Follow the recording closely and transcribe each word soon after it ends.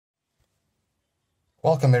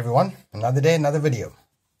Welcome everyone, another day, another video.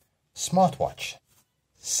 Smartwatch,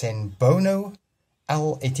 Sebono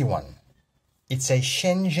L81. It's a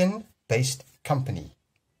Shenzhen-based company.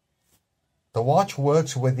 The watch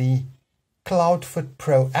works with the CloudFit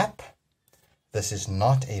Pro app. This is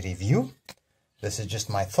not a review. This is just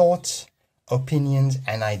my thoughts, opinions,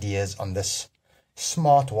 and ideas on this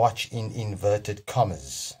smartwatch in inverted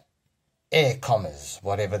commas. Air commas,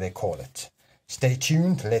 whatever they call it. Stay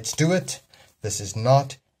tuned, let's do it. This is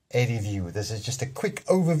not a review. This is just a quick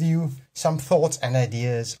overview, some thoughts and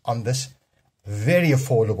ideas on this very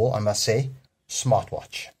affordable, I must say,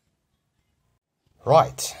 smartwatch.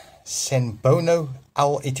 Right, Sebono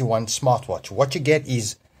L81 smartwatch. What you get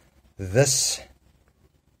is this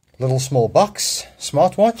little small box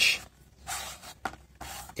smartwatch.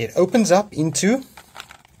 It opens up into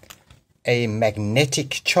a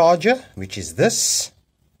magnetic charger, which is this.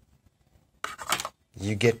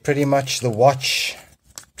 You get pretty much the watch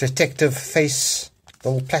protective face,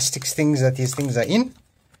 little plastic things that these things are in.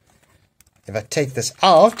 If I take this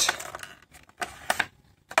out,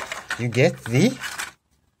 you get the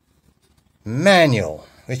manual,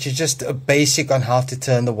 which is just a basic on how to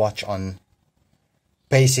turn the watch on.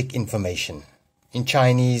 Basic information in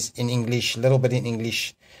Chinese, in English, a little bit in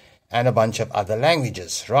English, and a bunch of other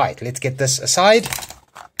languages. Right, let's get this aside.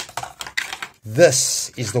 This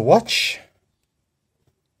is the watch.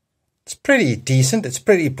 It's pretty decent. It's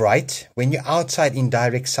pretty bright. When you're outside in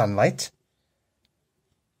direct sunlight,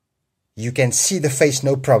 you can see the face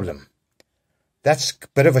no problem. That's a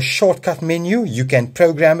bit of a shortcut menu. You can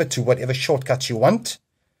program it to whatever shortcuts you want,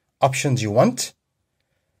 options you want.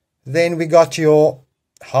 Then we got your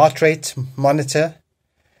heart rate monitor,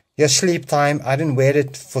 your sleep time. I didn't wear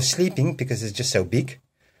it for sleeping because it's just so big.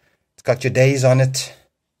 It's got your days on it.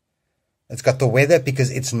 It's got the weather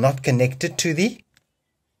because it's not connected to the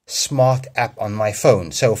smart app on my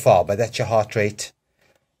phone so far, but that's your heart rate.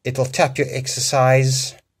 It'll tap your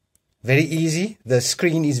exercise. Very easy. The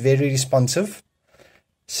screen is very responsive.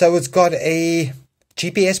 So it's got a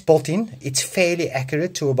GPS built in. It's fairly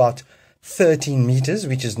accurate to about 13 meters,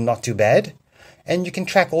 which is not too bad. And you can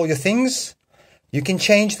track all your things. You can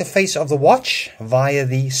change the face of the watch via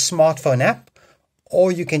the smartphone app,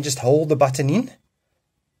 or you can just hold the button in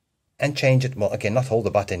and change it. Well, okay, not hold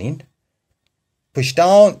the button in. Push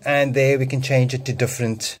down, and there we can change it to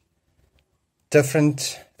different.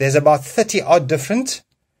 There's about 30 odd different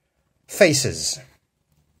faces.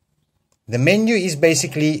 The menu is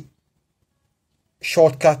basically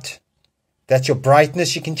shortcut. That's your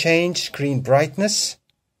brightness you can change, screen brightness.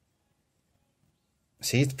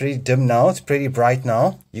 See, it's pretty dim now. It's pretty bright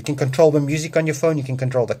now. You can control the music on your phone. You can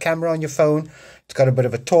control the camera on your phone. It's got a bit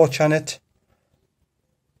of a torch on it.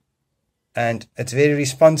 And it's very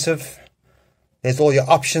responsive. There's all your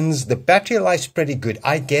options. The battery life's pretty good.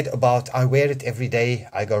 I wear it every day.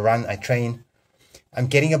 I go run, I train. I'm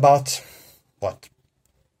getting about,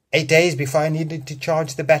 8 days before I needed to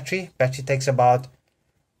charge the battery. Battery takes about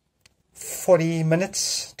 40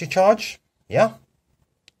 minutes to charge. Yeah.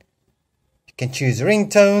 You can choose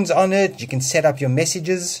ringtones on it. You can set up your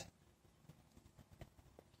messages.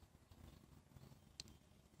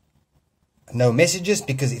 No messages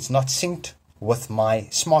because it's not synced with my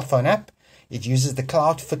smartphone app. It uses the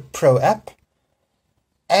CloudFit Pro app.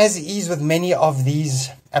 As is with many of these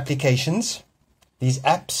applications, these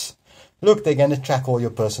apps, look, they're going to track all your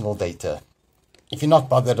personal data. If you're not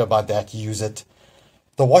bothered about that, use it.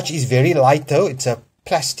 The watch is very light though. It's a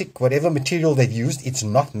plastic, whatever material they've used. It's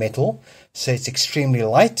not metal, so it's extremely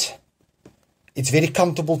light. It's very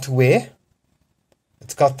comfortable to wear.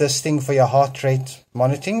 It's got this thing for your heart rate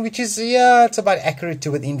monitoring, which is, yeah, it's about accurate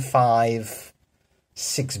to within 5-6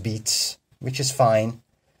 beats. Which is fine.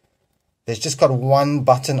 There's just got one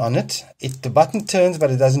button on it. The button turns, but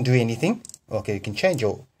it doesn't do anything. Okay, you can change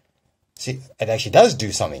your... See, it actually does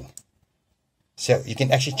do something. So you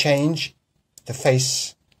can actually change the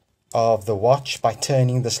face of the watch by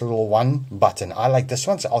turning this little one button. I like this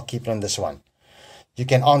one, so I'll keep it on this one. You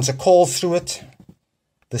can answer calls through it.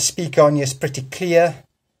 The speaker on here is pretty clear.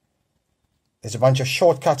 There's a bunch of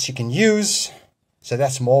shortcuts you can use. So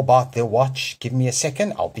that's more about the watch. Give me a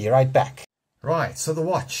second, I'll be right back. Right, so the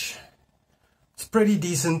watch, it's pretty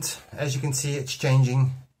decent. As you can see, it's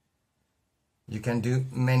changing. You can do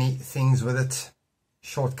many things with it.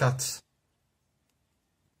 Shortcuts.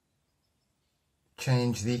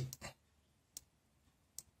 Change the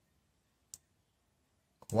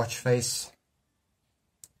watch face.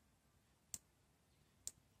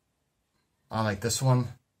 I like this one.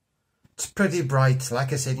 It's pretty bright.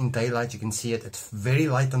 Like I said, in daylight you can see it. It's very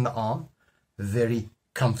light on the arm. Very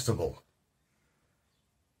comfortable.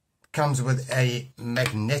 Comes with a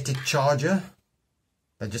magnetic charger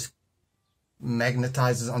that just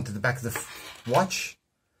magnetizes onto the back of the watch.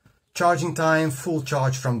 Charging time, full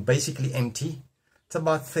charge from basically empty. It's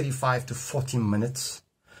about 35 to 40 minutes.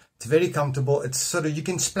 It's very comfortable. It's sort of, you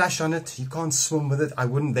can splash on it. You can't swim with it. I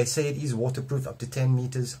wouldn't. They say it is waterproof up to 10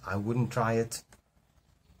 meters. I wouldn't try it.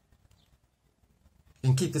 You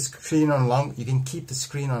can keep the screen on long. You can keep the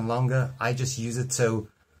screen on longer. I just use it so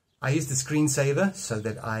I use the screensaver so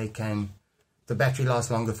that the battery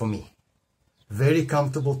lasts longer for me. Very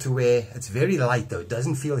comfortable to wear. It's very light though. It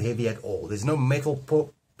doesn't feel heavy at all. There's no metal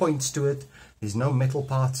points to it. There's no metal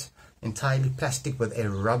parts. Entirely plastic with a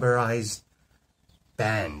rubberized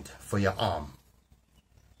band for your arm.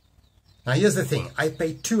 Now here's the thing. I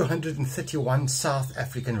paid 231 South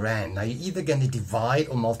African Rand. Now you're either going to divide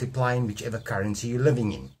or multiply in whichever currency you're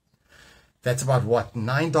living in. That's about what?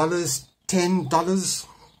 $9? $10?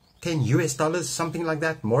 10 US dollars, something like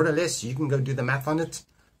that, more or less. You can go do the math on it.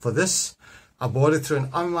 For this, I bought it through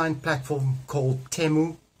an online platform called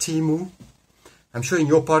Temu. I'm sure in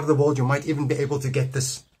your part of the world you might even be able to get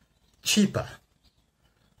this cheaper.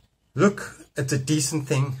 Look, it's a decent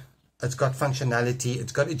thing. It's got functionality.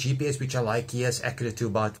 It's got a GPS, which I like. Yes, accurate to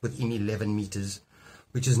about within 11 meters,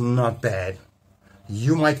 which is not bad.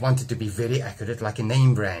 You might want it to be very accurate, like a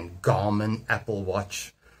name brand, Garmin, Apple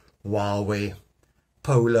Watch, Huawei,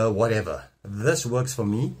 Polar, whatever. This works for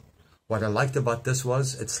me. What I liked about this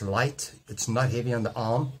was it's light. It's not heavy on the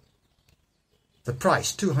arm. The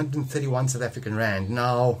price, 231 South African Rand.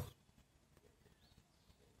 Now,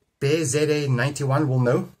 Bear ZA91 will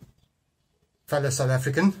know. Fellow South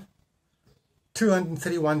African.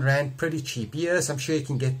 231 Rand, pretty cheap. Yes, I'm sure you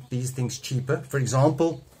can get these things cheaper. For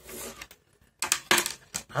example,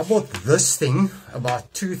 I bought this thing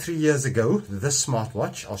about 2-3 years ago. This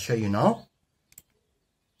smartwatch. I'll show you now.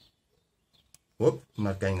 Whoop,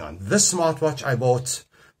 not going on. This smartwatch I bought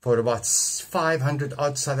for about 500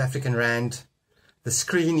 odd South African Rand. The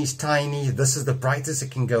screen is tiny. This is the brightest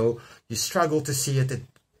it can go. You struggle to see it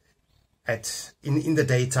in the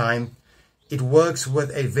daytime. It works with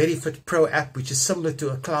a VeriFit Pro app, which is similar to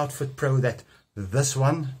a CloudFit Pro. This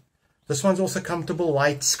one's also comfortable,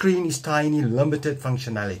 light. Screen is tiny, limited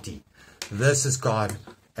functionality. This has got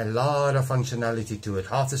a lot of functionality to it.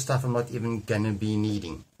 Half the stuff I'm not even gonna be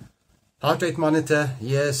needing. Heart rate monitor,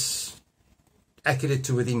 yes, accurate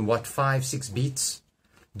to within what, 5-6 beats.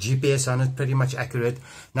 GPS on it, pretty much accurate.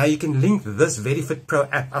 Now you can link this VeriFit Pro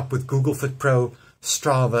app up with Google Fit Pro,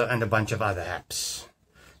 Strava, and a bunch of other apps.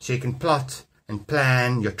 So you can plot and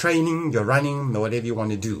plan your training, your running, or whatever you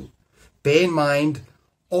want to do. Bear in mind,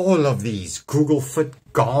 all of these, Google Fit,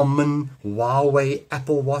 Garmin, Huawei,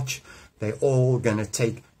 Apple Watch, they're all going to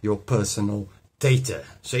take your personal data.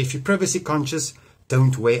 So if you're privacy conscious,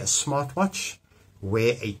 don't wear a smartwatch,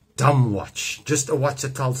 wear a dumb watch. Just a watch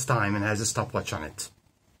that tells time and has a stopwatch on it.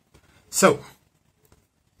 So,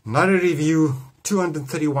 not a review,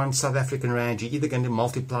 231 South African Rand. You're either going to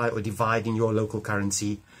multiply or divide in your local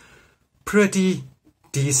currency. Pretty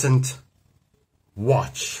decent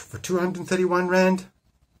watch for 231 Rand.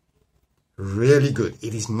 Really good.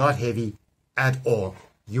 It is not heavy at all.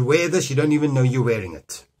 You wear this, you don't even know you're wearing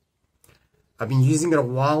it. I've been using it a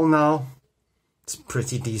while now. It's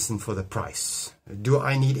pretty decent for the price. Do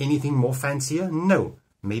I need anything more fancier? No.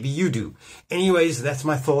 Maybe you do. Anyways, that's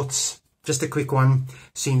my thoughts. Just a quick one.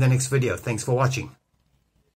 See you in the next video. Thanks for watching.